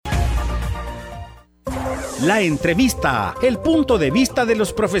La entrevista, el punto de vista de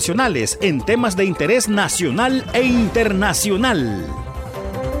los profesionales en temas de interés nacional e internacional.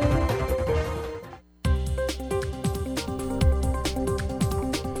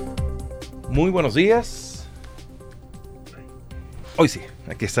 Muy buenos días. Hoy sí,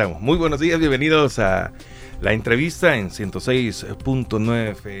 aquí estamos. Muy buenos días, bienvenidos a la entrevista en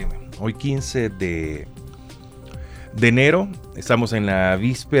 106.9 FM. Hoy 15 de enero, estamos en la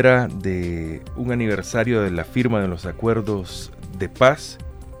víspera de un aniversario de la firma de los acuerdos de paz.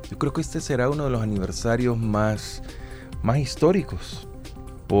 Yo creo que este será uno de los aniversarios más históricos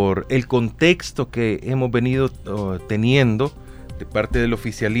por el contexto que hemos venido teniendo de parte del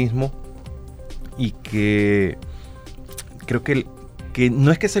oficialismo, y que creo que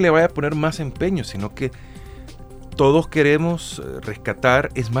no es que se le vaya a poner más empeño, sino que todos queremos rescatar.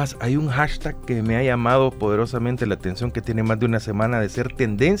 Es más, hay un hashtag que me ha llamado poderosamente la atención, que tiene más de una semana de ser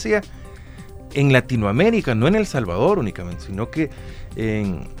tendencia en Latinoamérica, no en El Salvador únicamente, sino que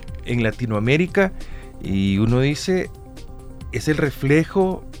en Latinoamérica, y uno dice, es el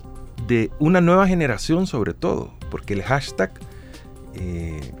reflejo de una nueva generación sobre todo, porque el hashtag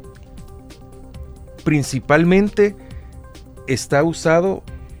principalmente está usado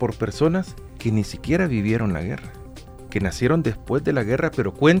por personas que ni siquiera vivieron la guerra, que nacieron después de la guerra,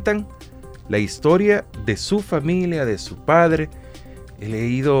 pero cuentan la historia de su familia, de su padre. He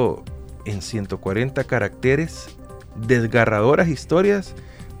leído en 140 caracteres desgarradoras historias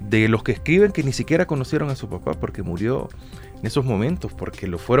de los que escriben que ni siquiera conocieron a su papá porque murió en esos momentos, porque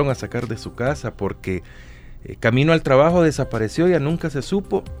lo fueron a sacar de su casa, porque camino al trabajo desapareció y ya nunca se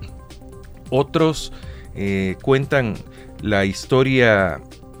supo. Otros cuentan la historia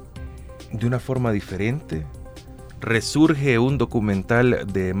de una forma diferente. Resurge un documental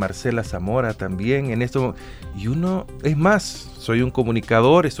de Marcela Zamora también en esto. Y uno, es más, soy un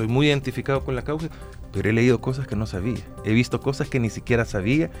comunicador, estoy muy identificado con la causa, pero he leído cosas que no sabía. He visto cosas que ni siquiera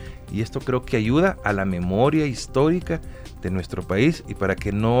sabía, y esto creo que ayuda a la memoria histórica de nuestro país, y para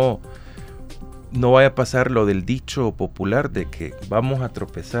que no vaya a pasar lo del dicho popular de que vamos a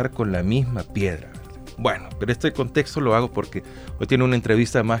tropezar con la misma piedra. Bueno, pero este contexto lo hago porque hoy tiene una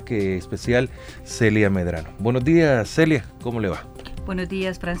entrevista más que especial Celia Medrano. Buenos días, Celia, ¿cómo le va? Buenos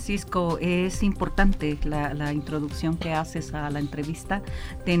días, Francisco. Es importante la introducción que haces a la entrevista.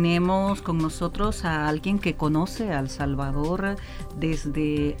 Tenemos con nosotros a alguien que conoce a El Salvador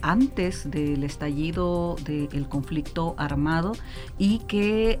desde antes del estallido del conflicto armado, y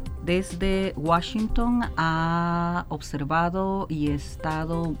que desde Washington ha observado y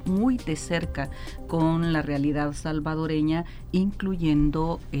estado muy de cerca con la realidad salvadoreña,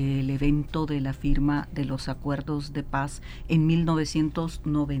 incluyendo el evento de la firma de los acuerdos de paz en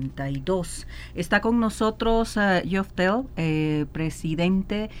 1992. Está con nosotros Geof Thale,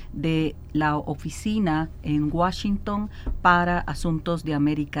 presidente de la oficina en Washington para asuntos de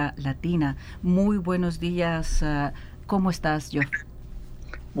América Latina. Muy buenos días. ¿Cómo estás, Geof?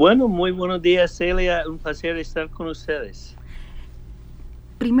 Bueno, muy buenos días, Celia. Un placer estar con ustedes.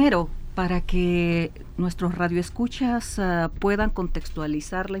 Primero, para que nuestros radioescuchas puedan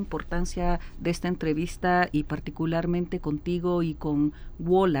contextualizar la importancia de esta entrevista, y particularmente contigo y con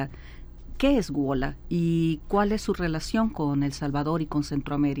WOLA. ¿Qué es WOLA y cuál es su relación con El Salvador y con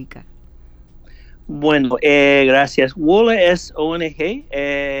Centroamérica? Bueno, gracias. WOLA es ONG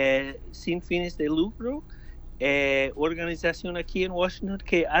sin fines de lucro, organización aquí en Washington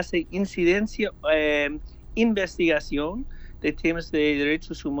que hace investigación de temas de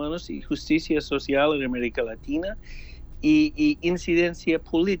derechos humanos y justicia social en América Latina, y incidencia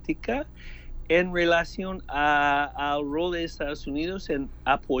política en relación al rol de Estados Unidos en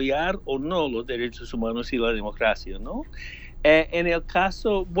apoyar o no los derechos humanos y la democracia, ¿no? En el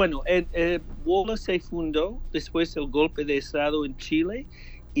caso, bueno, WOLA se fundó después del golpe de Estado en Chile,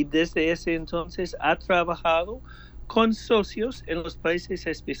 y desde ese entonces ha trabajado con socios en los países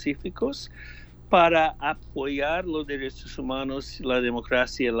específicos para apoyar los derechos humanos, la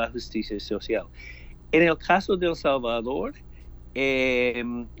democracia y la justicia social. En el caso de El Salvador,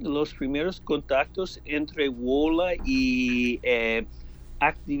 los primeros contactos entre WOLA y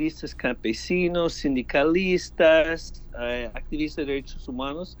activistas campesinos, sindicalistas, activistas de derechos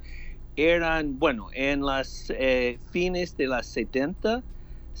humanos eran, bueno, en las fines de las 70,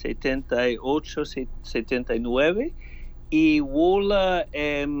 78, 79, y WOLA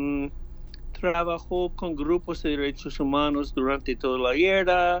trabajó con grupos de derechos humanos durante toda la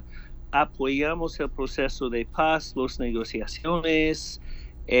guerra. Apoyamos el proceso de paz, las negociaciones,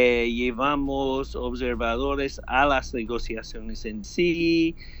 llevamos observadores a las negociaciones en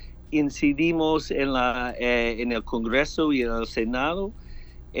sí, incidimos en el Congreso y en el Senado,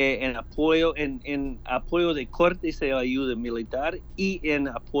 en apoyo de cortes de ayuda militar y en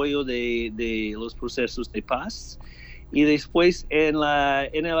apoyo de los procesos de paz. Y después en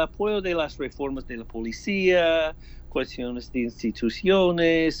el apoyo de las reformas de la policía, cuestiones de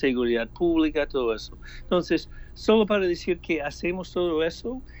instituciones, seguridad pública, todo eso. Entonces, solo para decir que hacemos todo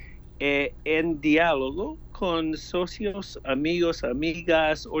eso en diálogo con socios, amigos,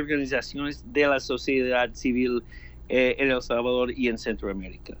 amigas, organizaciones de la sociedad civil en El Salvador y en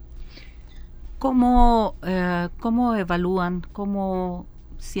Centroamérica. ¿Cómo evalúan, cómo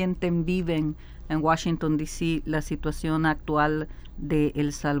sienten, viven en Washington, D.C. la situación actual de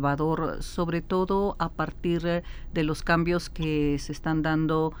El Salvador, sobre todo a partir de los cambios que se están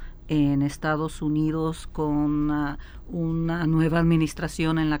dando en Estados Unidos con una nueva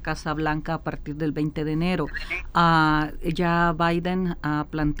administración en la Casa Blanca a partir del 20 de enero? Ya Biden ha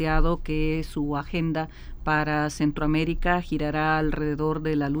planteado que su agenda para Centroamérica girará alrededor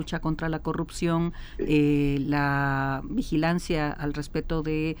de la lucha contra la corrupción, la vigilancia al respeto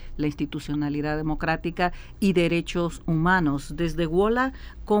de la institucionalidad democrática y derechos humanos. Desde WOLA,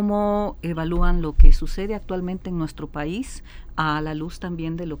 ¿cómo evalúan lo que sucede actualmente en nuestro país a la luz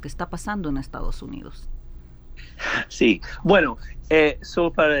también de lo que está pasando en Estados Unidos? Sí, bueno,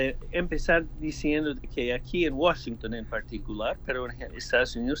 solo para empezar diciendo que aquí en Washington en particular, pero en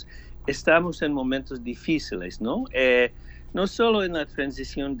Estados Unidos, estamos en momentos difíciles, ¿no? No solo en la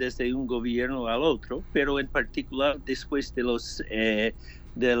transición desde un gobierno al otro, pero en particular después de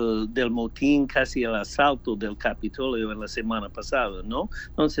del motín, casi el asalto del Capitolio en la semana pasada, ¿no?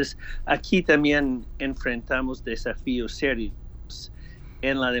 Entonces, aquí también enfrentamos desafíos serios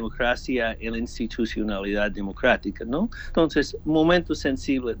en la democracia, en la institucionalidad democrática, ¿no? Entonces, momentos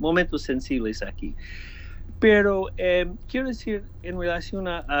sensibles aquí. Pero quiero decir en relación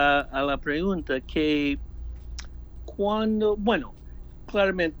a la pregunta que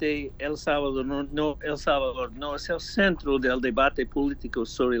claramente El Salvador no es el centro del debate político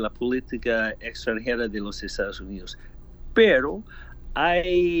sobre la política extranjera de los Estados Unidos, pero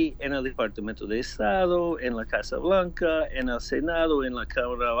hay en el Departamento de Estado, en la Casa Blanca, en el Senado, en la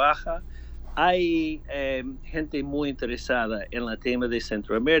Cámara Baja, hay gente muy interesada en el tema de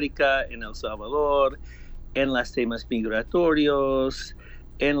Centroamérica, en El Salvador, en los temas migratorios,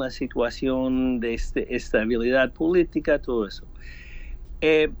 en la situación de estabilidad política, todo eso.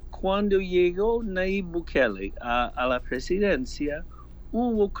 Cuando llegó Nayib Bukele a la presidencia,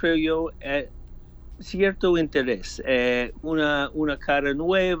 hubo, creo yo, cierto interés, una cara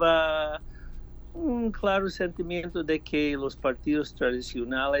nueva, un claro sentimiento de que los partidos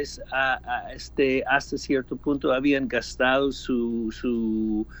tradicionales hasta cierto punto habían gastado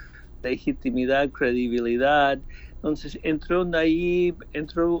su legitimidad, credibilidad. Entonces entró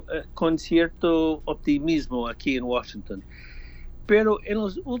con cierto optimismo aquí en Washington. Pero en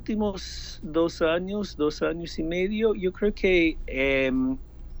los últimos 2 años y medio, yo creo que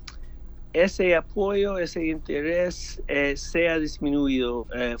ese apoyo, ese interés se ha disminuido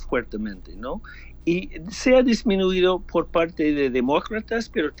fuertemente, ¿no? Y se ha disminuido por parte de demócratas,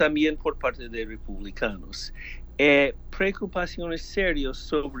 pero también por parte de republicanos. Preocupaciones serias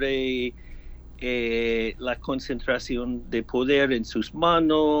sobre la concentración de poder en sus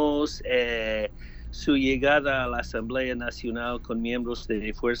manos, su llegada a la Asamblea Nacional con miembros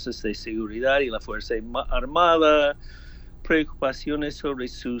de fuerzas de seguridad y la Fuerza Armada, preocupaciones sobre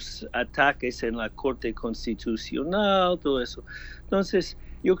sus ataques en la Corte Constitucional, todo eso. Entonces,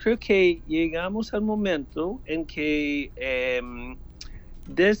 yo creo que llegamos al momento en que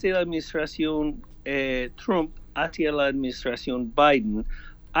desde la administración Trump hacia la administración Biden,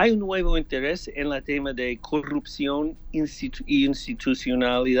 hay un nuevo interés en el tema de corrupción y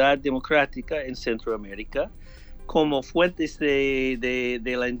institucionalidad democrática en Centroamérica como fuentes de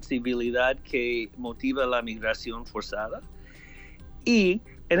la instabilidad que motiva la migración forzada. Y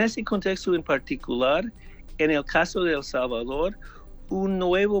en ese contexto en particular, en el caso de El Salvador, una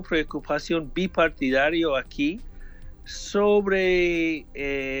nueva preocupación bipartidaria aquí sobre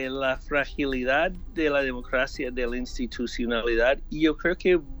la fragilidad de la democracia, de la institucionalidad, y yo creo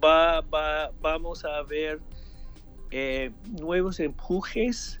que vamos a ver nuevos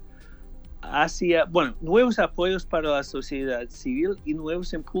empujes nuevos apoyos para la sociedad civil y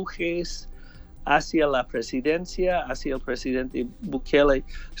nuevos empujes hacia la presidencia, hacia el presidente Bukele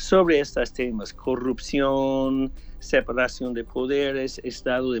sobre estos temas: corrupción, separación de poderes,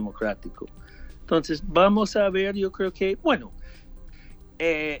 Estado democrático. Entonces, vamos a ver, yo creo que,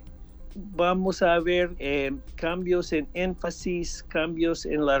 vamos a ver cambios en énfasis, cambios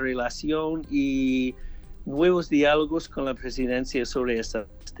en la relación y nuevos diálogos con la presidencia sobre estos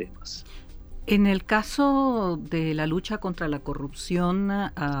temas. En el caso de la lucha contra la corrupción,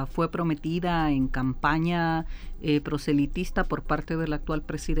 fue prometida en campaña proselitista por parte del actual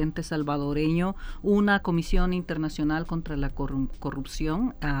presidente salvadoreño una comisión internacional contra la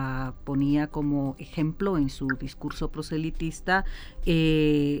corrupción. Ponía como ejemplo en su discurso proselitista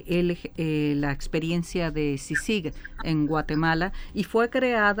la experiencia de CICIG en Guatemala, y fue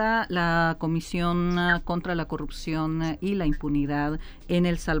creada la Comisión contra la Corrupción y la Impunidad en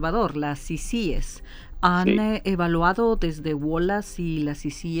El Salvador, la CICIES. ¿Han evaluado desde WOLA si la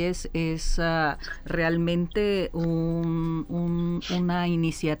CICIES es realmente una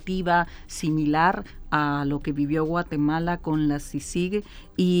iniciativa similar a lo que vivió Guatemala con la CICIG,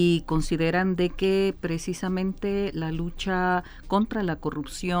 y consideran de que precisamente la lucha contra la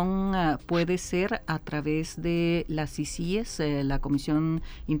corrupción puede ser a través de la CICIES, la Comisión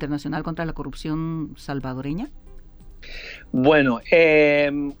Internacional contra la Corrupción salvadoreña? Bueno,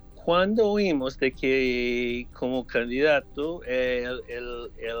 cuando oímos de que como candidato el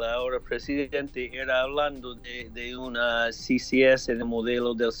ahora presidente era hablando de una CICIES en el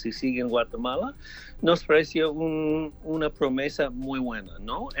modelo del CICIG en Guatemala, nos pareció una promesa muy buena,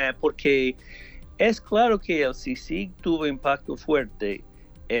 ¿no? Porque es claro que el CICIG tuvo impacto fuerte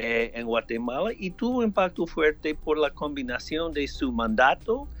en Guatemala, y tuvo impacto fuerte por la combinación de su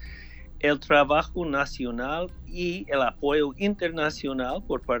mandato, el trabajo nacional y el apoyo internacional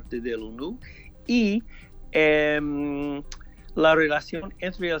por parte de la ONU, y la relación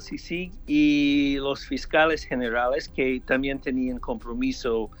entre el CICIG y los fiscales generales, que también tenían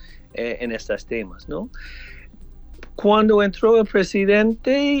compromiso en estos temas, ¿no? Cuando entró el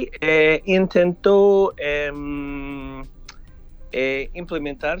presidente, intentó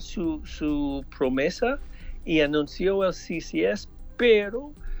implementar su promesa y anunció el CICIES,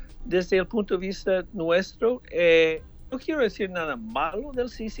 pero desde el punto de vista nuestro, no quiero decir nada malo del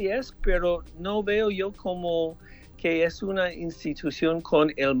CICIES, pero no veo yo como que es una institución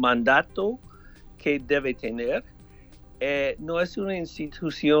con el mandato que debe tener. No es una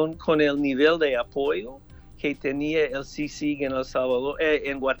institución con el nivel de apoyo que tenía el CICIG en El Salvador,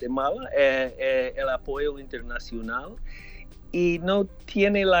 en Guatemala, el apoyo internacional, y no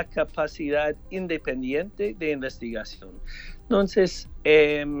tiene la capacidad independiente de investigación. Entonces,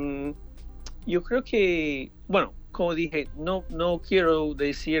 yo creo que, bueno, como dije, no quiero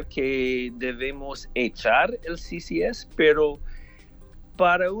decir que debemos echar el CICIES, pero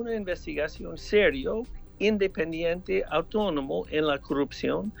para una investigación seria, independiente, autónomo en la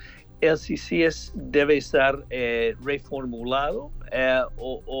corrupción, el CICIES debe estar reformulado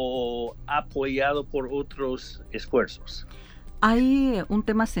o apoyado por otros esfuerzos. Hay un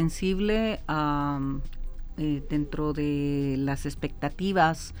tema sensible dentro de las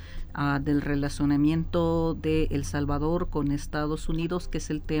expectativas del relacionamiento de El Salvador con Estados Unidos, que es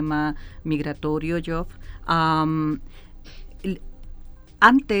el tema migratorio, Geof.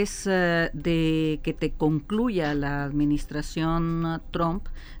 Antes de que te concluya la administración Trump,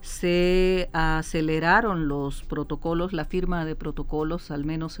 se aceleraron los protocolos, la firma de protocolos, al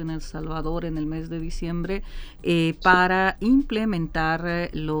menos en El Salvador en el mes de diciembre, para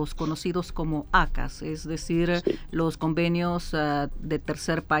implementar los conocidos como ACAs, es decir, los convenios de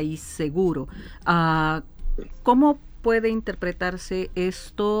tercer país seguro. ¿Cómo puede interpretarse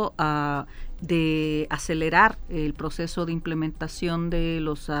esto de acelerar el proceso de implementación de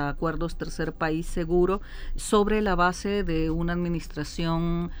los acuerdos tercer país seguro sobre la base de una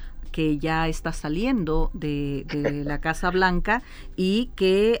administración que ya está saliendo de la Casa Blanca, y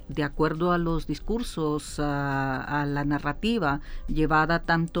que, de acuerdo a los discursos, a la narrativa llevada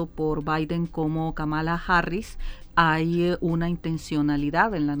tanto por Biden como Kamala Harris, hay una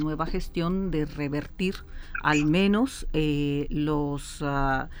intencionalidad en la nueva gestión de revertir al menos las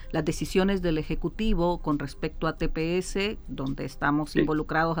decisiones del Ejecutivo con respecto a TPS, donde estamos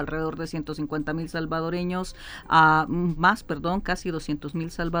involucrados alrededor de 150,000 salvadoreños, casi 200,000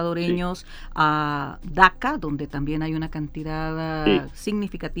 salvadoreños, a DACA, donde también hay una cantidad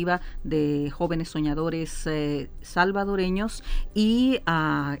significativa de jóvenes soñadores salvadoreños, y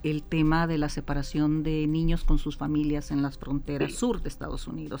el tema de la separación de niños con sus familias en las fronteras sur de Estados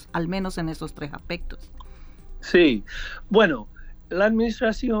Unidos, al menos en esos tres aspectos. Sí, bueno, la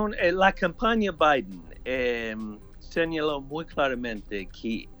administración, la campaña Biden señaló muy claramente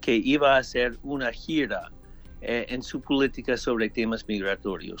que iba a hacer una gira en su política sobre temas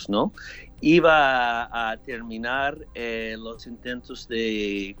migratorios, ¿no? Iba a terminar los intentos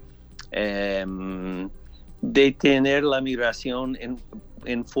de detener la migración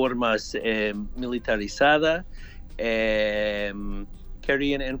en formas militarizadas.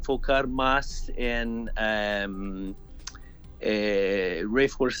 Querían enfocar más en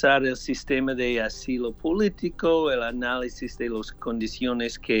reforzar el sistema de asilo político, el análisis de las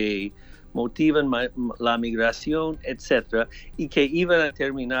condiciones que motivan la migración, etc., y que iban a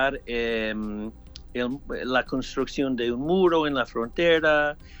terminar la construcción de un muro en la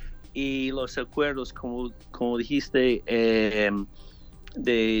frontera y los acuerdos, como dijiste,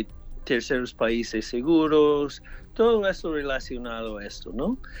 de terceros países seguros, todo eso relacionado a esto,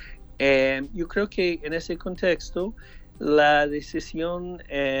 ¿no? Yo creo que en ese contexto, la decisión,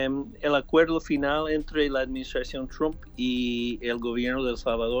 el acuerdo final entre la administración Trump y el gobierno de El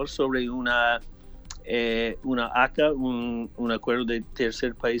Salvador sobre una ACA, un acuerdo de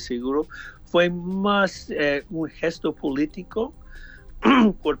tercer país seguro, fue más un gesto político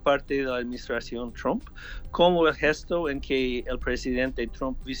por parte de la administración Trump, como el gesto en que el presidente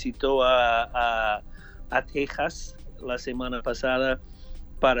Trump visitó a Texas la semana pasada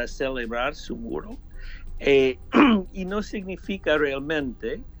para celebrar su muro. Y no significa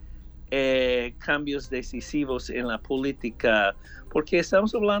realmente cambios decisivos en la política, porque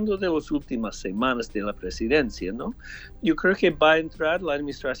estamos hablando de las últimas semanas de la presidencia, ¿no? Yo creo que va a entrar la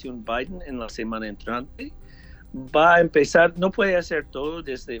administración Biden en la semana entrante. Va a empezar, no puede hacer todo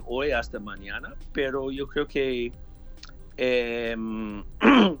desde hoy hasta mañana, pero yo creo que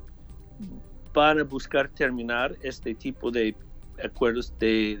van a buscar terminar este tipo de acuerdos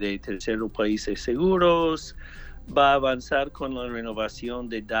de terceros países seguros, va a avanzar con la renovación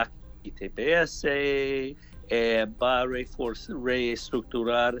de DACA y TPS, va a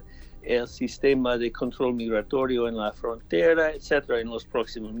reestructurar el sistema de control migratorio en la frontera, etcétera, en los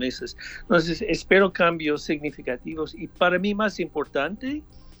próximos meses. Entonces, espero cambios significativos y para mí más importante,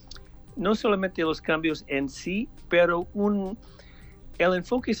 no solamente los cambios en sí, pero el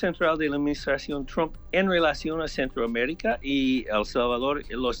enfoque central de la administración Trump en relación a Centroamérica y El Salvador,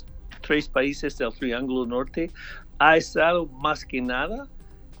 los 3 países del Triángulo Norte, ha estado más que nada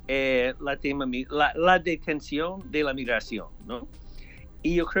la detención de la migración, ¿no?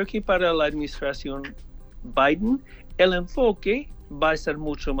 Y yo creo que para la administración Biden, el enfoque va a ser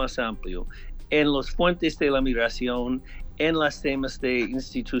mucho más amplio en las fuentes de la migración, en los temas de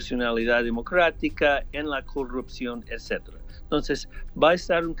institucionalidad democrática, en la corrupción, etc. Entonces, va a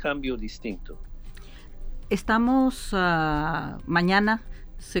estar un cambio distinto. Estamos mañana.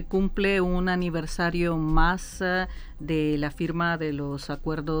 Se cumple un aniversario más de la firma de los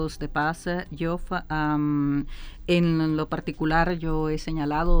acuerdos de paz, Geof. En lo particular, yo he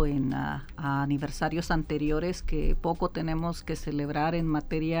señalado en aniversarios anteriores que poco tenemos que celebrar en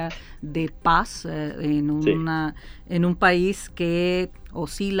materia de paz en un país que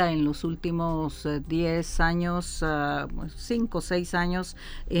oscila en los últimos 10 años, 5 o 6 años,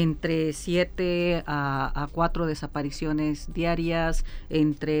 entre 7 a 4 desapariciones diarias,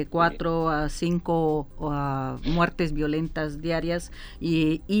 entre 4 a 5 muertes violentas diarias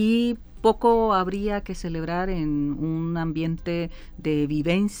y poco habría que celebrar en un ambiente de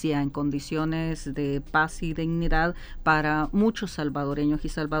vivencia en condiciones de paz y dignidad para muchos salvadoreños y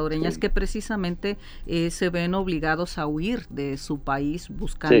salvadoreñas que precisamente se ven obligados a huir de su país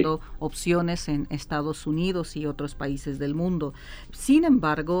buscando opciones en Estados Unidos y otros países del mundo. Sin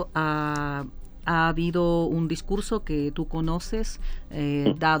embargo, ha habido un discurso que tú conoces,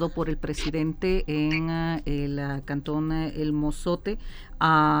 dado por el presidente en el cantón El Mozote,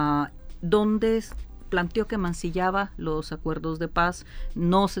 donde planteó que mancillaba los acuerdos de paz,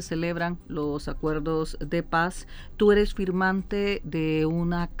 no se celebran los acuerdos de paz. Tú eres firmante de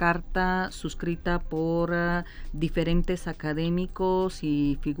una carta suscrita por diferentes académicos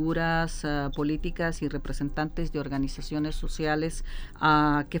y figuras políticas y representantes de organizaciones sociales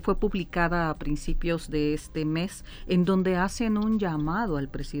que fue publicada a principios de este mes, en donde hacen un llamado al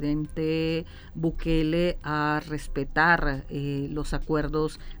presidente Bukele a respetar los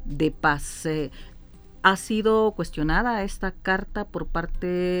acuerdos de paz. Ha sido cuestionada esta carta por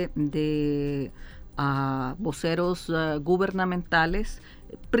parte de voceros gubernamentales,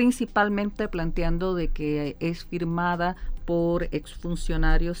 principalmente planteando de que es firmada por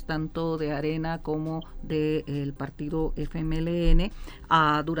exfuncionarios tanto de Arena como del partido FMLN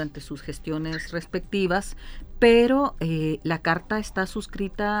durante sus gestiones respectivas, pero la carta está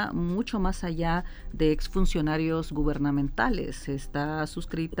suscrita mucho más allá de exfuncionarios gubernamentales. Está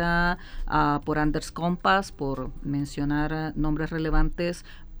suscrita por Anders Kompas, por mencionar nombres relevantes.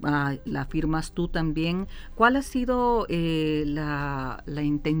 La firmas tú también. ¿Cuál ha sido la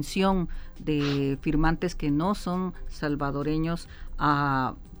intención de firmantes que no son salvadoreños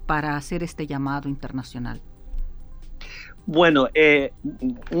para hacer este llamado internacional? Bueno,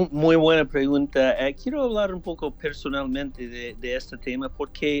 muy buena pregunta. Quiero hablar un poco personalmente de este tema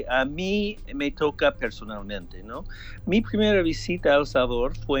porque a mí me toca personalmente, ¿no? Mi primera visita a El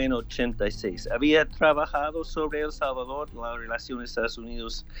Salvador fue en 86. Había trabajado sobre El Salvador, la relación Estados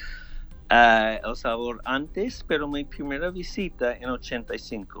Unidos El Salvador antes, pero mi primera visita en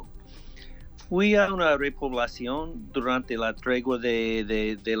 85. Fui a una repoblación durante la tregua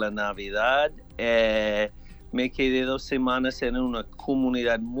de la Navidad. Me quedé 2 semanas en una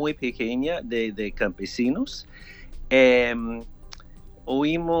comunidad muy pequeña de campesinos.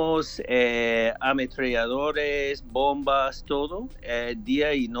 Oímos ametralladores, bombas, todo,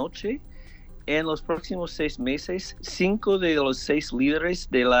 día y noche. En los próximos 6 meses, 5 de los 6 líderes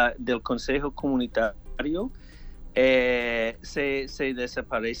del Consejo Comunitario se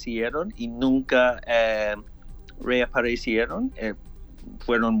desaparecieron y nunca reaparecieron.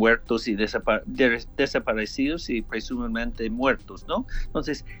 Fueron muertos y desaparecidos y presumiblemente muertos, ¿no?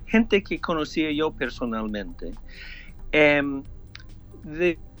 Entonces, gente que conocía yo personalmente.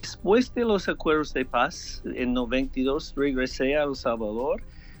 Después de los acuerdos de paz, en 92 regresé a El Salvador,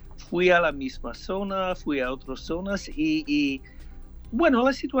 fui a la misma zona, fui a otras zonas y bueno,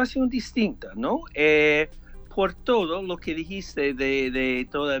 la situación distinta, ¿no? Por todo lo que dijiste de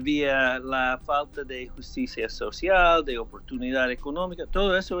todavía la falta de justicia social, de oportunidad económica,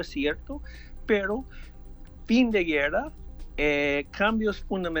 todo eso es cierto, pero fin de guerra, cambios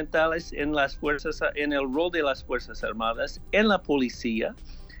fundamentales en el rol de las Fuerzas Armadas, en la policía,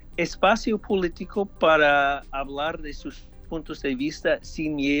 espacio político para hablar de sus puntos de vista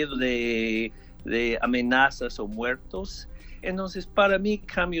sin miedo de amenazas o muertos. Entonces, para mí,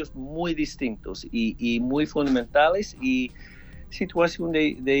 cambios muy distintos y muy fundamentales y situación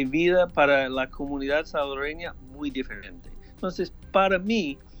de vida para la comunidad salvadoreña muy diferente. Entonces, para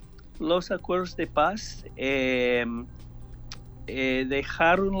mí, los acuerdos de paz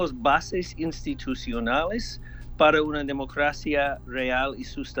dejaron las bases institucionales para una democracia real y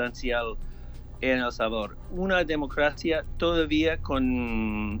sustancial en El Salvador. Una democracia todavía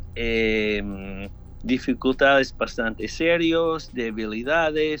con dificultades bastante serias,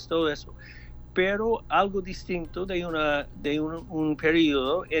 debilidades, todo eso. Pero algo distinto de un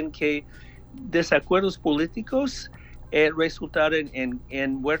periodo en que desacuerdos políticos resultaron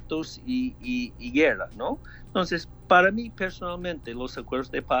en muertos y guerra, ¿no? Entonces, para mí personalmente, los acuerdos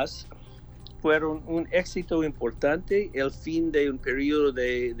de paz fueron un éxito importante, el fin de un periodo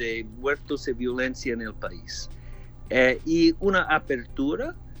de muertos y violencia en el país. Y una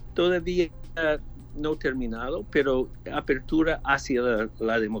apertura, todavía no terminado, pero apertura hacia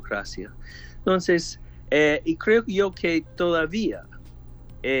la democracia. Entonces, y creo yo que todavía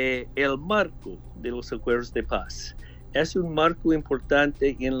el marco de los acuerdos de paz es un marco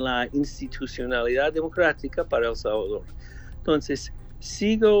importante en la institucionalidad democrática para El Salvador. Entonces,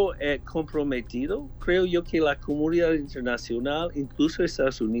 sigo comprometido. Creo yo que la comunidad internacional, incluso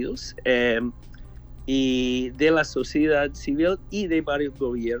Estados Unidos, y de la sociedad civil y de varios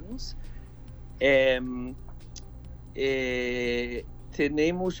gobiernos,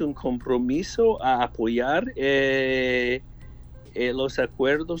 tenemos un compromiso a apoyar los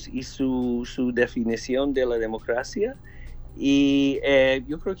acuerdos y su definición de la democracia. Y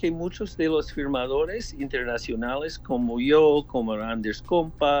yo creo que muchos de los firmadores internacionales como yo, como Anders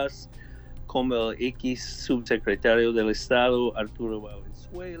Compas, como el ex subsecretario del Estado Arturo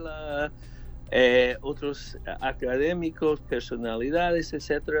Valenzuela, otros académicos, personalidades,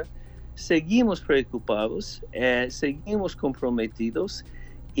 etcétera, seguimos preocupados, seguimos comprometidos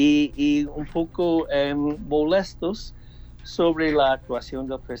y un poco molestos sobre la actuación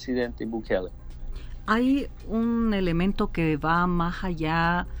del presidente Bukele. Hay un elemento que va más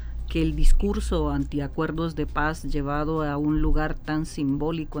allá que el discurso antiacuerdos de paz llevado a un lugar tan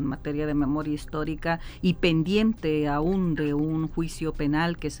simbólico en materia de memoria histórica y pendiente aún de un juicio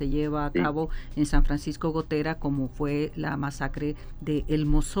penal que se lleva a cabo en San Francisco Gotera, como fue la masacre de El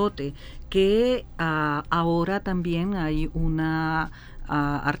Mozote, que ahora también hay una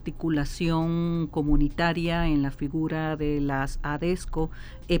articulación comunitaria en la figura de las ADESCO,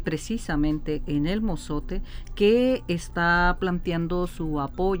 precisamente en El Mozote, que está planteando su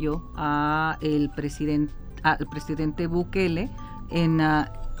apoyo al presidente Bukele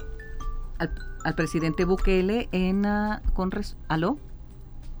al presidente Bukele ¿Aló?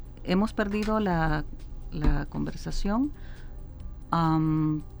 Hemos perdido la conversación.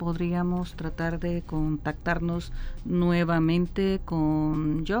 Podríamos tratar de contactarnos nuevamente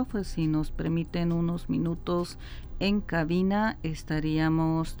con Geof, si nos permiten unos minutos en cabina.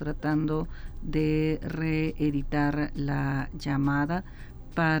 Estaríamos tratando de reeditar la llamada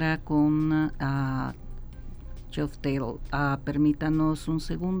para con Geof Thale. Permítanos un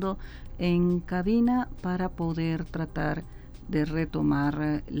segundo en cabina para poder tratar de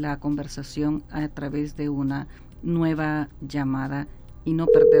retomar la conversación a través de una nueva llamada y no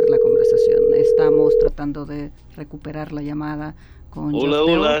perder la conversación. Estamos tratando de recuperar la llamada con Geof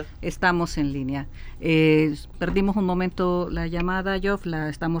Thale. Hola. Estamos en línea. Perdimos un momento la llamada, Geof, la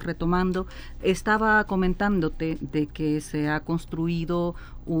estamos retomando. Estaba comentándote de que se ha construido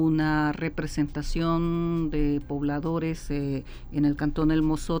una representación de pobladores en el cantón El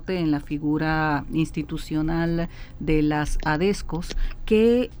Mozote en la figura institucional de las ADESCOs,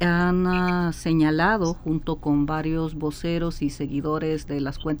 que han señalado junto con varios voceros y seguidores de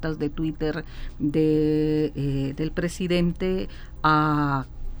las cuentas de Twitter del presidente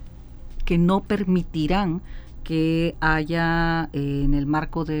que no permitirán que haya en el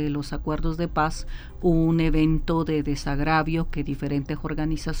marco de los acuerdos de paz un evento de desagravio que diferentes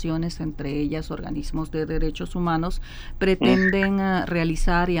organizaciones, entre ellas organismos de derechos humanos, pretenden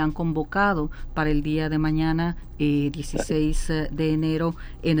realizar y han convocado para el día de mañana, 16 de enero,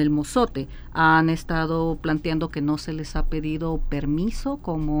 en el Mozote. Han estado planteando que no se les ha pedido permiso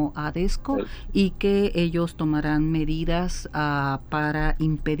como ADESCO y que ellos tomarán medidas para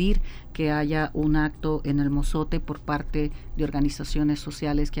impedir que haya un acto en el Mozote por parte de organizaciones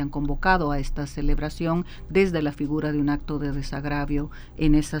sociales que han convocado a esta celebración desde la figura de un acto de desagravio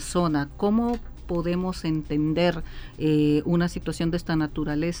en esa zona. ¿Cómo podemos entender una situación de esta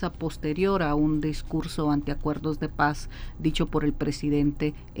naturaleza posterior a un discurso ante acuerdos de paz dicho por el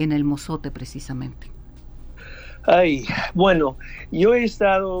presidente en el Mozote precisamente? Bueno, yo he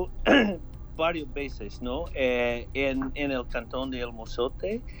estado varias veces, ¿no? En el cantón de El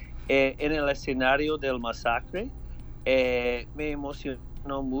Mozote, en el escenario del masacre. Me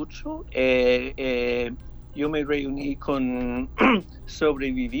emocionó mucho. Yo me reuní con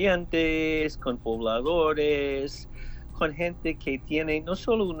sobrevivientes, con pobladores, con gente que tiene no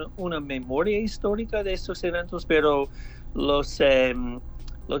solo una memoria histórica de estos eventos, pero los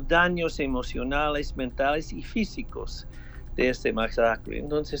daños emocionales, mentales y físicos de este masacre.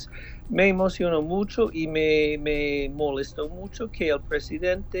 Entonces, me emocionó mucho y me molestó mucho que el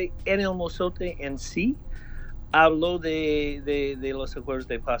presidente en el Mozote en sí habló de los acuerdos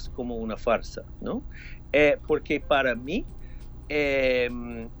de paz como una farsa, ¿no? Porque para mí,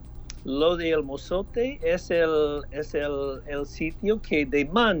 lo de El Mozote es el sitio que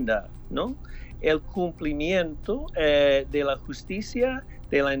demanda, ¿no?, el cumplimiento de la justicia,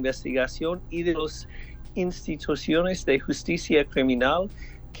 de la investigación y de las instituciones de justicia criminal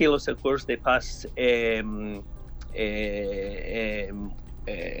que los acuerdos de paz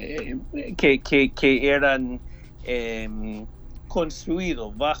que eran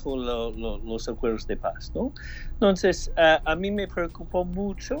construidos bajo los acuerdos de paz, ¿no? Entonces, a mí me preocupó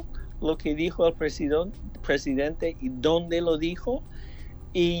mucho lo que dijo el presidente y dónde lo dijo.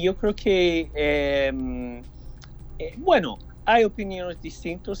 Y yo creo que, bueno, hay opiniones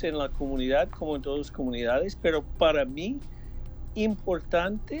distintas en la comunidad, como en todas las comunidades, pero para mí,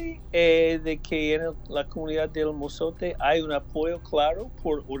 importante de que en la comunidad del Mozote hay un apoyo claro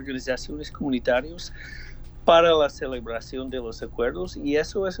por organizaciones comunitarias para la celebración de los acuerdos, y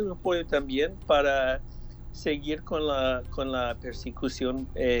eso es un apoyo también para seguir con la persecución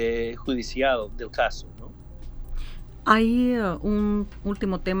judicial del caso, ¿no? Hay un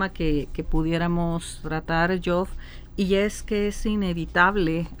último tema que pudiéramos tratar, Geof, y es que es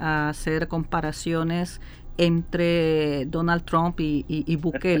inevitable hacer comparaciones entre Donald Trump y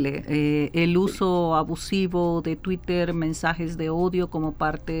Bukele. El uso abusivo de Twitter, mensajes de odio como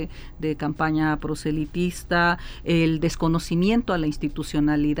parte de campaña proselitista, el desconocimiento a la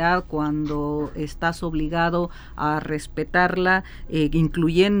institucionalidad cuando estás obligado a respetarla,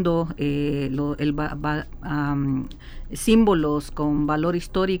 incluyendo símbolos con valor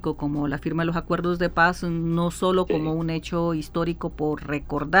histórico como la firma de los acuerdos de paz, no solo como un hecho histórico por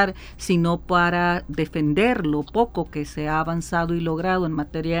recordar, sino para defender lo poco que se ha avanzado y logrado en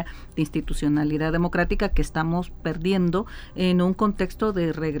materia de institucionalidad democrática que estamos perdiendo en un contexto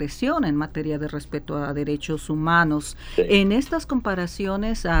de regresión en materia de respeto a derechos humanos. En estas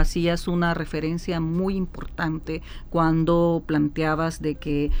comparaciones hacías una referencia muy importante cuando planteabas de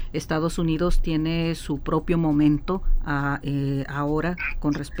que Estados Unidos tiene su propio momento ahora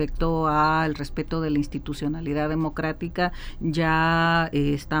con respecto al respeto de la institucionalidad democrática. Ya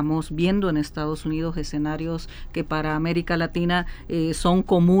estamos viendo en Estados Unidos escenarios que para América Latina son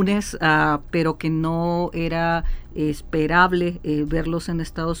comunes, pero que no era esperable verlos en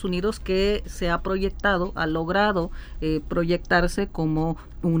Estados Unidos, que se ha proyectado, ha logrado proyectarse como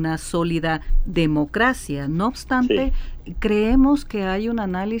una sólida democracia. No obstante, creemos que hay un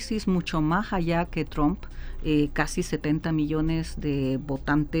análisis mucho más allá que Trump casi 70 millones de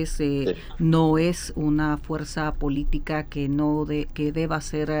votantes, no es una fuerza política que que deba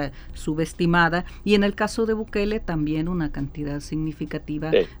ser subestimada, y en el caso de Bukele también una cantidad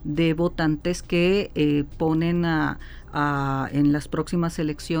significativa de votantes que ponen en las próximas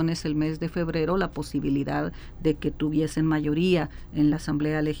elecciones el mes de febrero la posibilidad de que tuviesen mayoría en la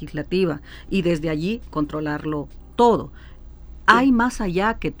Asamblea Legislativa y desde allí controlarlo todo. Hay más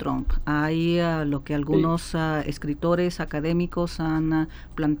allá que Trump, hay lo que algunos escritores académicos han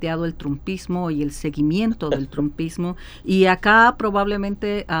planteado el trumpismo y el seguimiento del trumpismo, y acá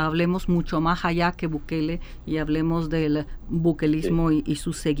probablemente hablemos mucho más allá que Bukele y hablemos del bukelismo y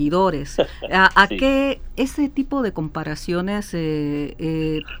sus seguidores. ¿A qué ese tipo de comparaciones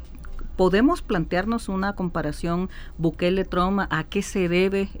podemos plantearnos una comparación Bukele-Trump? ¿A qué se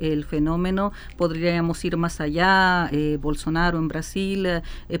debe el fenómeno? Podríamos ir más allá, Bolsonaro en Brasil,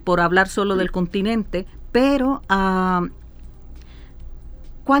 por hablar solo del continente, pero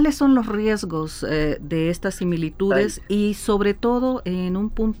 ¿cuáles son los riesgos de estas similitudes? Y sobre todo en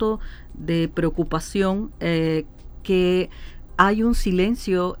un punto de preocupación, que hay un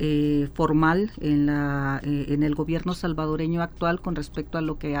silencio formal en el gobierno salvadoreño actual con respecto a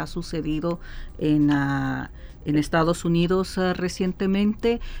lo que ha sucedido en Estados Unidos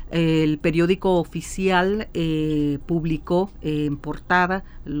recientemente. El periódico oficial publicó en portada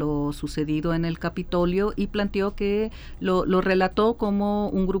lo sucedido en el Capitolio y planteó que lo relató como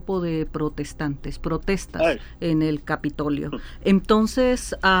un grupo de protestas en el Capitolio.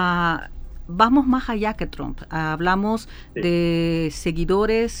 Entonces, vamos más allá que Trump. Hablamos de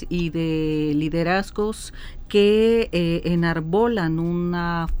seguidores y de liderazgos que enarbolan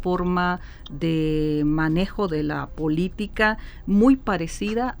una forma de manejo de la política muy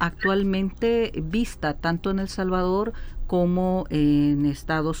parecida actualmente vista tanto en El Salvador como en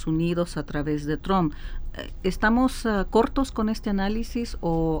Estados Unidos a través de Trump. ¿Estamos cortos con este análisis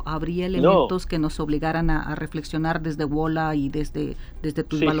o habría elementos que nos obligaran a reflexionar desde WOLA y desde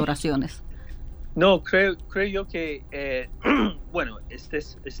tus valoraciones? No, creo yo que, bueno,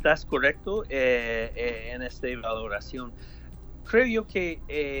 estás correcto en esta valoración. Creo yo que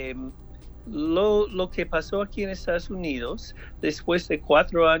lo que pasó aquí en Estados Unidos, después de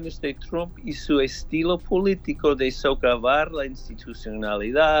 4 años de Trump y su estilo político de socavar la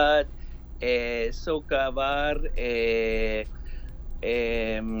institucionalidad, socavar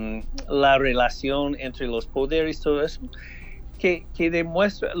la relación entre los poderes, todo eso, que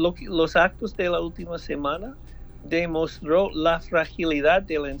demuestra los actos de la última semana, demostró la fragilidad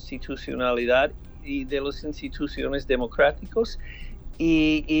de la institucionalidad y de las instituciones democráticas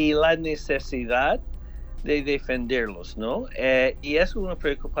y la necesidad de defenderlos, ¿no? Y es una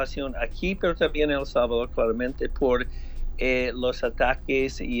preocupación aquí, pero también en El Salvador, claramente, por los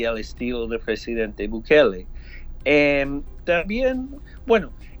ataques y el estilo del presidente Bukele. También,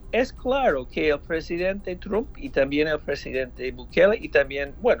 bueno, es claro que el presidente Trump y también el presidente Bukele y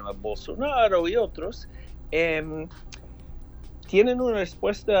también, bueno, Bolsonaro y otros tienen una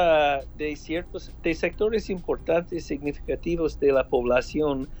respuesta de sectores importantes, significativos de la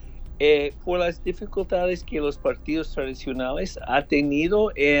población por las dificultades que los partidos tradicionales han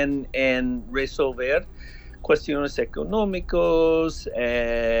tenido en resolver cuestiones económicas,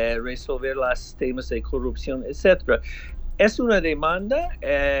 resolver los temas de corrupción, etcétera. Es una demanda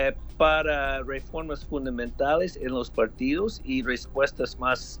para reformas fundamentales en los partidos y respuestas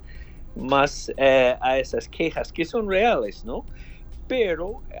más a esas quejas que son reales, ¿no?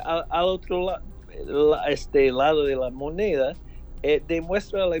 Pero al otro lado, este lado de la moneda,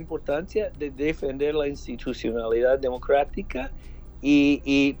 demuestra la importancia de defender la institucionalidad democrática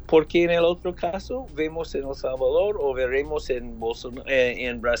y porque en el otro caso vemos en El Salvador o veremos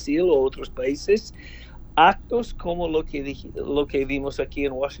en Brasil o otros países actos como lo que vimos aquí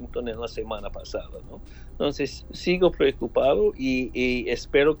en Washington en la semana pasada, ¿no? Entonces, sigo preocupado y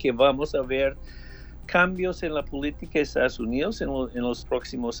espero que vamos a ver cambios en la política de Estados Unidos en los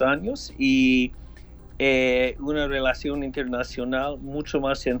próximos años y una relación internacional mucho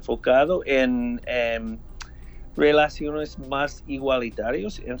más enfocado en relaciones más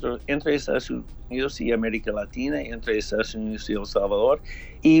igualitarias entre Estados Unidos y América Latina, entre Estados Unidos y El Salvador,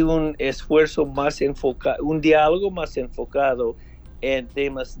 y un esfuerzo más enfocado, un diálogo más enfocado en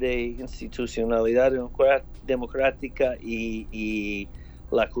temas de institucionalidad democrática y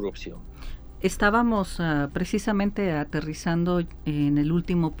la corrupción. Estábamos precisamente aterrizando en el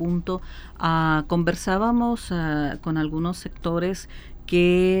último punto, conversábamos con algunos sectores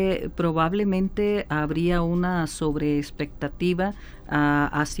que probablemente habría una sobreexpectativa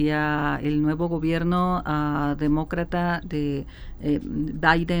hacia el nuevo gobierno demócrata de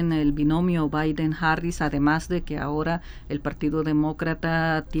Biden, el binomio Biden-Harris, además de que ahora el Partido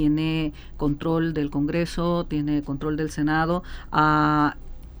Demócrata tiene control del Congreso, tiene control del Senado,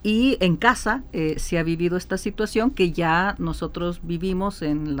 y en casa se ha vivido esta situación que ya nosotros vivimos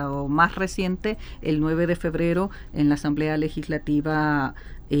en lo más reciente, el 9 de febrero, en la Asamblea Legislativa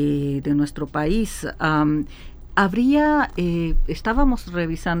de nuestro país. Estábamos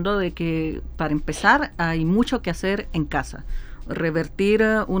revisando de que, para empezar, hay mucho que hacer en casa. Revertir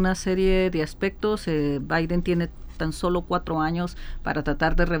una serie de aspectos. Biden tiene tan solo 4 años para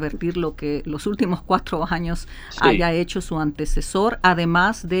tratar de revertir lo que los últimos 4 años haya hecho su antecesor,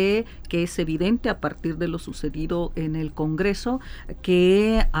 además de que es evidente a partir de lo sucedido en el Congreso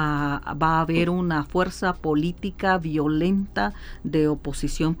que va a haber una fuerza política violenta de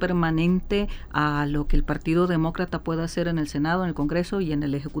oposición permanente a lo que el Partido Demócrata pueda hacer en el Senado, en el Congreso y en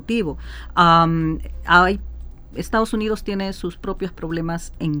el Ejecutivo. Estados Unidos tiene sus propios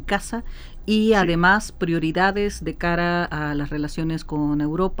problemas en casa y además prioridades de cara a las relaciones con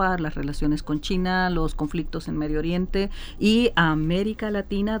Europa, las relaciones con China, los conflictos en Medio Oriente y América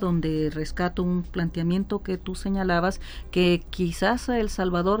Latina, donde rescato un planteamiento que tú señalabas, que quizás El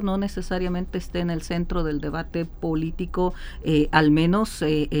Salvador no necesariamente esté en el centro del debate político, al menos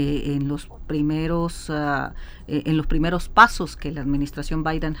en los primeros pasos que la administración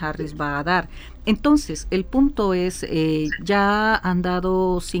Biden-Harris va a dar. Entonces, el punto es, ya han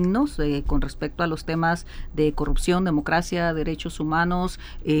dado signos con respecto a los temas de corrupción, democracia, derechos humanos,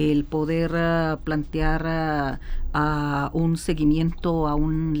 el poder plantear un seguimiento a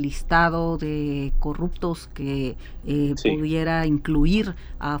un listado de corruptos que pudiera incluir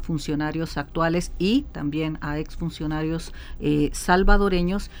a funcionarios actuales y también a exfuncionarios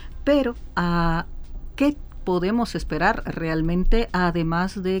salvadoreños, pero ¿qué podemos esperar realmente,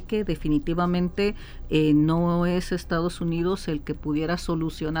 además de que definitivamente no es Estados Unidos el que pudiera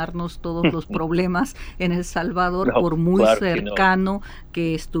solucionarnos todos los problemas en El Salvador, por muy cercano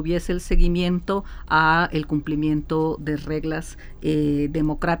que estuviese el seguimiento a el cumplimiento de reglas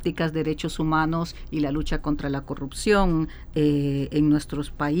democráticas, derechos humanos y la lucha contra la corrupción en nuestros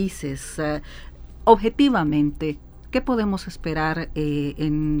países? Objetivamente, ¿qué podemos esperar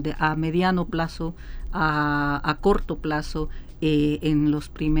a mediano plazo, a corto plazo, en los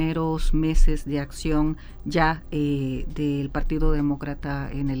primeros meses de acción ya del Partido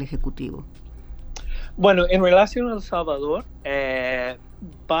Demócrata en el Ejecutivo? Bueno, en relación a El Salvador,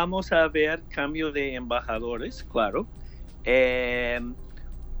 vamos a ver cambio de embajadores, claro.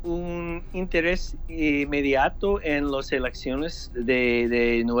 Un interés inmediato en las elecciones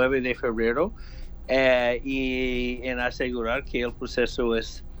de 9 de febrero. Y en asegurar que el proceso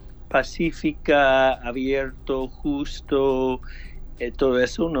es pacífica, abierto, justo, todo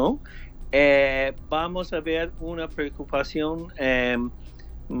eso, ¿no? Vamos a ver una preocupación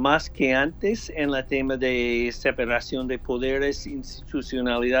más que antes en el tema de separación de poderes,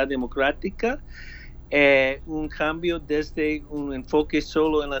 institucionalidad democrática, un cambio desde un enfoque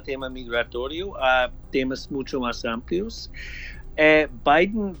solo en el tema migratorio a temas mucho más amplios.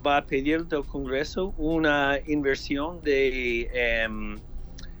 Biden va a pedir del Congreso una inversión de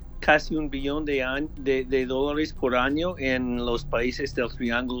casi $1 billón de dólares por año en los países del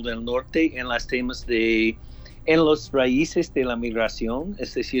Triángulo del Norte, en los temas en los raíces de la migración,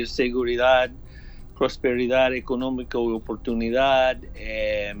 es decir, seguridad, prosperidad económica y oportunidad,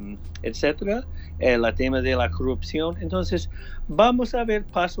 etcétera, el tema de la corrupción. Entonces, vamos a ver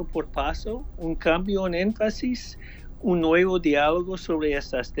paso por paso un cambio en énfasis, un nuevo diálogo sobre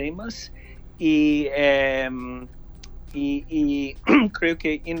estos temas y creo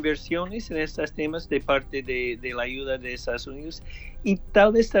que inversiones en estos temas de parte de la ayuda de Estados Unidos y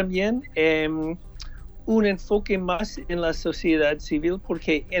tal vez también un enfoque más en la sociedad civil,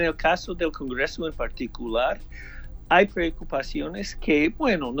 porque en el caso del Congreso en particular hay preocupaciones que,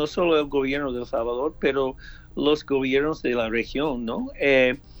 bueno, no solo el gobierno de El Salvador, pero los gobiernos de la región, ¿no?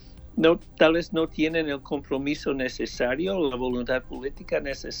 Tal vez no tienen el compromiso necesario, la voluntad política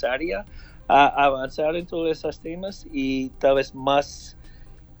necesaria a avanzar en todos esos temas y tal vez más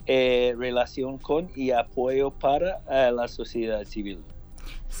relación con y apoyo para la sociedad civil.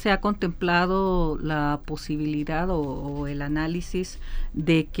 ¿Se ha contemplado la posibilidad o el análisis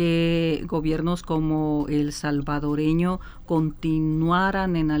de que gobiernos como el salvadoreño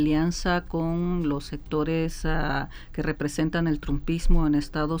continuaran en alianza con los sectores que representan el trumpismo en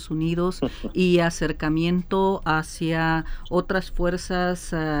Estados Unidos y acercamiento hacia otras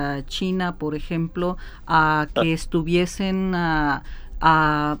fuerzas, China, por ejemplo, que estuviesen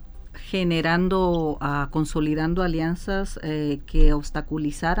consolidando alianzas que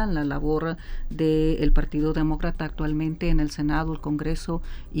obstaculizaran la labor del Partido Demócrata actualmente en el Senado, el Congreso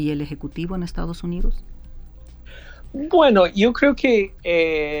y el Ejecutivo en Estados Unidos? Bueno, yo creo que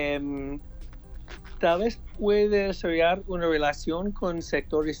tal vez puede desarrollar una relación con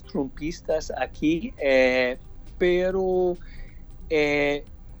sectores trumpistas aquí, pero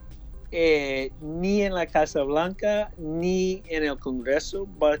ni en la Casa Blanca ni en el Congreso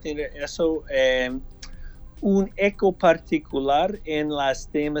va a tener eso un eco particular en los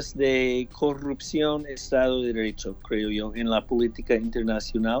temas de corrupción, Estado de Derecho, creo yo, en la política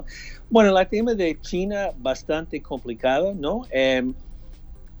internacional. Bueno, el tema de China bastante complicado, ¿no?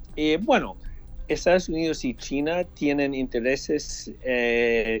 Bueno, Estados Unidos y China tienen intereses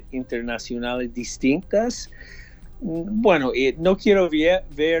internacionales distintas. Bueno, no quiero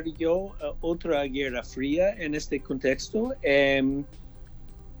ver yo otra guerra fría en este contexto,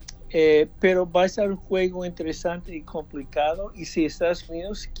 pero va a ser un juego interesante y complicado, y si Estados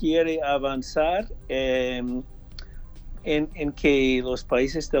Unidos quiere avanzar en que los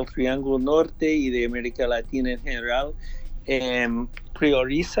países del Triángulo Norte y de América Latina en general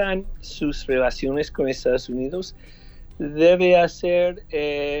priorizan sus relaciones con Estados Unidos, debe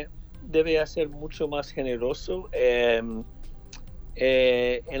ser mucho más generoso en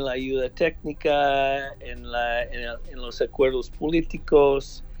la ayuda técnica, en los acuerdos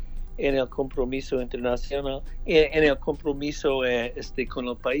políticos, en el compromiso internacional, en el compromiso con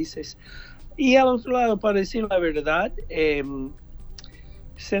los países. Y al otro lado, para decir la verdad,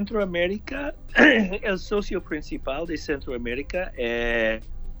 Centroamérica, el socio principal de Centroamérica,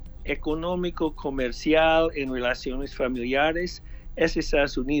 económico, comercial, en relaciones familiares, es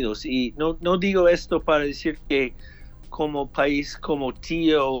Estados Unidos. Y no digo esto para decir que como país, como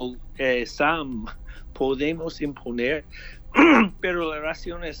tío Sam, podemos imponer, pero la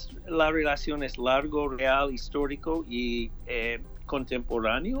relación es largo, real, histórico y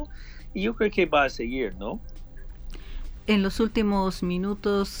contemporáneo, y yo creo que va a seguir, ¿no? En los últimos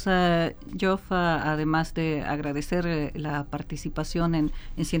minutos, Geof, además de agradecer la participación en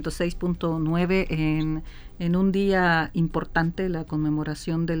 106.9 en un día importante, la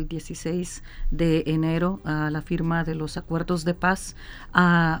conmemoración del 16 de enero, a la firma de los acuerdos de paz,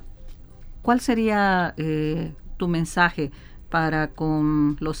 ¿cuál sería tu mensaje para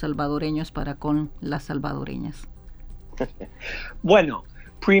con los salvadoreños, para con las salvadoreñas? Bueno,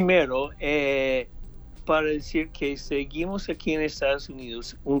 primero, para decir que seguimos aquí en Estados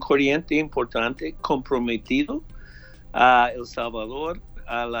Unidos un corriente importante comprometido a El Salvador,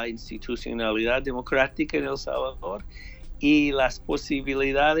 a la institucionalidad democrática en El Salvador y las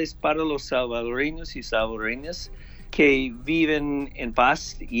posibilidades para los salvadoreños y salvadoreñas que viven en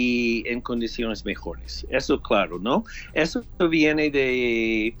paz y en condiciones mejores. Eso claro, ¿no? Eso viene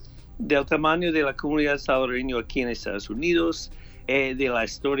del tamaño de la comunidad salvadoreña aquí en Estados Unidos, de la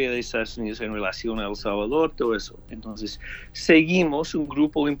historia de Estados Unidos en relación a El Salvador, todo eso. Entonces, seguimos un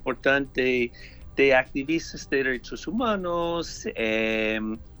grupo importante de activistas de derechos humanos, de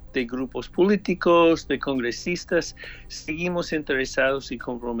grupos políticos, de congresistas. Seguimos interesados y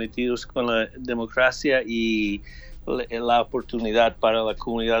comprometidos con la democracia y la oportunidad para la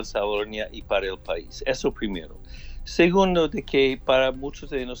comunidad salvadoreña y para el país. Eso primero. Segundo, de que para muchos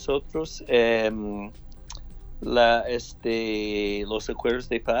de nosotros los acuerdos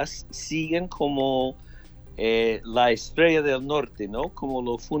de paz siguen como la estrella del norte, ¿no? Como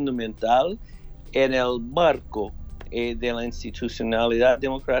lo fundamental en el marco de la institucionalidad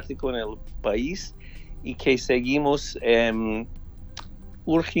democrática en el país, y que seguimos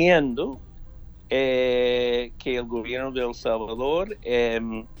urgiendo que el gobierno de El Salvador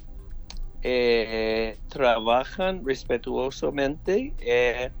trabajan respetuosamente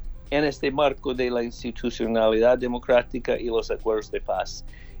en este marco de la institucionalidad democrática y los acuerdos de paz,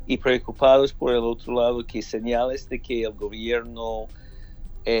 y preocupados por el otro lado que señales de que el gobierno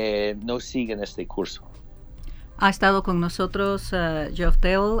no sigue en este curso. Ha estado con nosotros Geof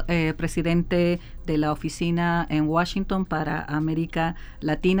Thale, presidente de la oficina en Washington para América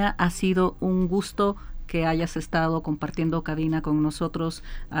Latina. Ha sido un gusto que hayas estado compartiendo cabina con nosotros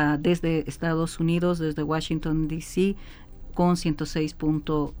desde Estados Unidos, desde Washington, D.C., con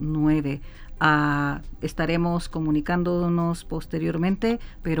 106.9. Estaremos comunicándonos posteriormente,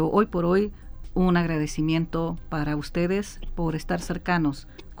 pero hoy por hoy un agradecimiento para ustedes por estar cercanos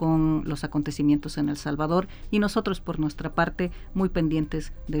con los acontecimientos en El Salvador, y nosotros por nuestra parte muy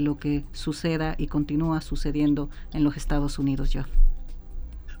pendientes de lo que suceda y continúa sucediendo en los Estados Unidos, Geof.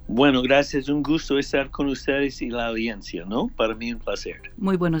 Bueno, gracias, un gusto estar con ustedes y la audiencia, ¿no? Para mí un placer.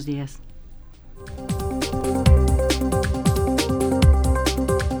 Muy buenos días.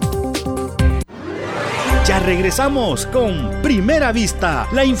 Ya regresamos con Primera Vista,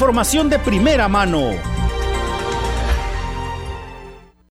 la información de primera mano.